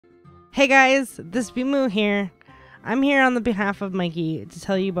Hey guys, this is Bimu here. I'm here on the behalf of Mikey to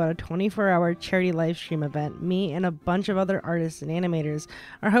tell you about a 24-hour charity livestream event me and a bunch of other artists and animators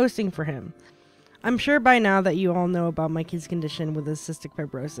are hosting for him. I'm sure by now that you all know about Mikey's condition with his cystic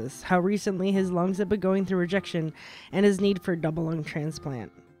fibrosis, how recently his lungs have been going through rejection, and his need for a double lung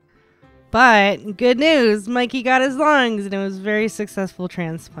transplant. But good news, Mikey got his lungs and it was a very successful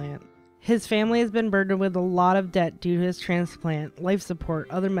transplant. His family has been burdened with a lot of debt due to his transplant, life support,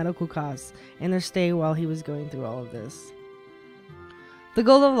 other medical costs, and their stay while he was going through all of this. The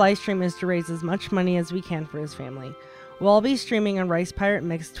goal of Livestream is to raise as much money as we can for his family. We'll all be streaming on Rice Pirate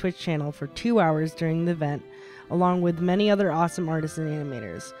Mix Twitch channel for 2 hours during the event, along with many other awesome artists and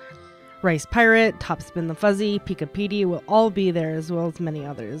animators. Rice Pirate, Topspin the Fuzzy, Pika PD will all be there, as well as many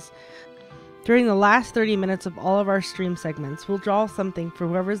others. During the last 30 minutes of all of our stream segments, we'll draw something for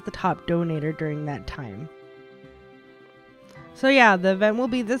whoever's the top donator during that time. So yeah, the event will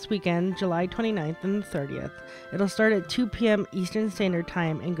be this weekend, July 29th and the 30th. It'll start at 2 p.m. Eastern Standard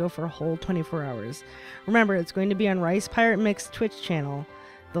Time and go for a whole 24 hours. Remember, it's going to be on Rice Pirate Mix Twitch channel.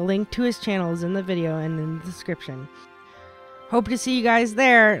 The link to his channel is in the video and in the description. Hope to see you guys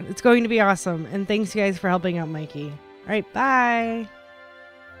there. It's going to be awesome, and thanks you guys for helping out Mikey. Alright, bye!